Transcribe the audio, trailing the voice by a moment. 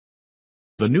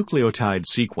The nucleotide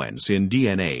sequence in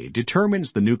DNA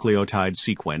determines the nucleotide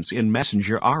sequence in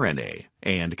messenger RNA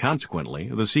and, consequently,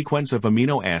 the sequence of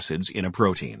amino acids in a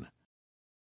protein.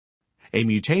 A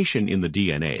mutation in the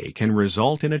DNA can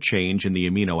result in a change in the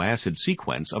amino acid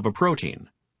sequence of a protein.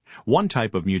 One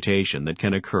type of mutation that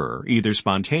can occur either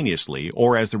spontaneously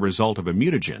or as the result of a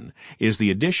mutagen is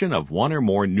the addition of one or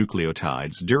more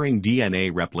nucleotides during DNA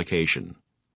replication.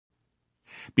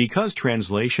 Because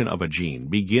translation of a gene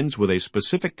begins with a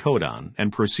specific codon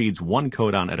and proceeds one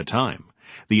codon at a time,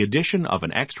 the addition of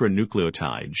an extra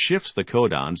nucleotide shifts the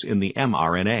codons in the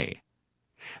mRNA.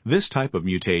 This type of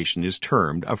mutation is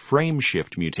termed a frame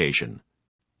shift mutation.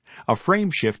 A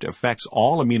frame shift affects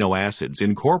all amino acids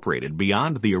incorporated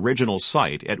beyond the original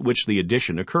site at which the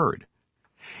addition occurred.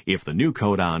 If the new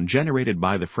codon generated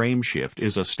by the frame shift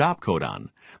is a stop codon,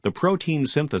 the protein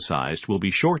synthesized will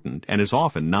be shortened and is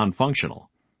often non-functional.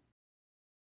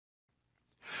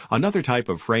 Another type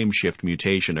of frame shift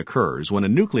mutation occurs when a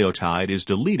nucleotide is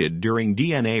deleted during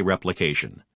DNA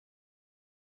replication.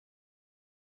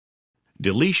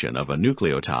 Deletion of a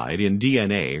nucleotide in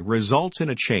DNA results in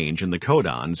a change in the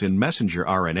codons in messenger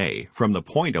RNA from the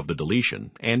point of the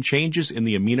deletion and changes in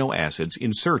the amino acids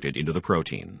inserted into the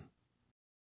protein.